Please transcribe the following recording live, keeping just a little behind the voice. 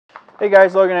Hey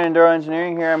guys, Logan at Enduro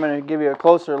Engineering here. I'm going to give you a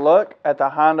closer look at the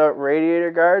Honda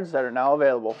radiator guards that are now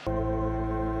available.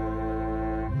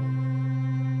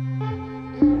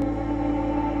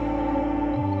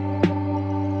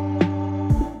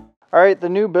 Alright, the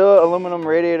new billet aluminum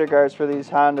radiator guards for these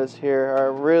Hondas here are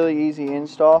a really easy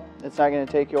install. It's not going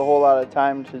to take you a whole lot of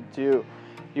time to do.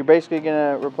 You're basically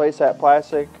going to replace that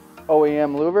plastic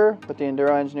OEM louver with the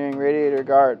Enduro Engineering Radiator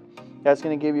Guard. That's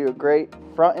going to give you a great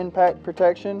front impact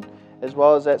protection as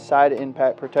well as that side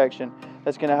impact protection.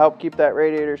 That's going to help keep that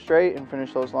radiator straight and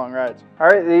finish those long rides.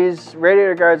 Alright, these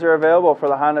radiator guards are available for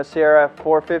the Honda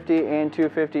CRF450 and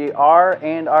 250R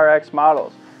and RX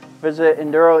models. Visit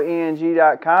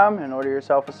EnduroENG.com and order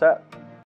yourself a set.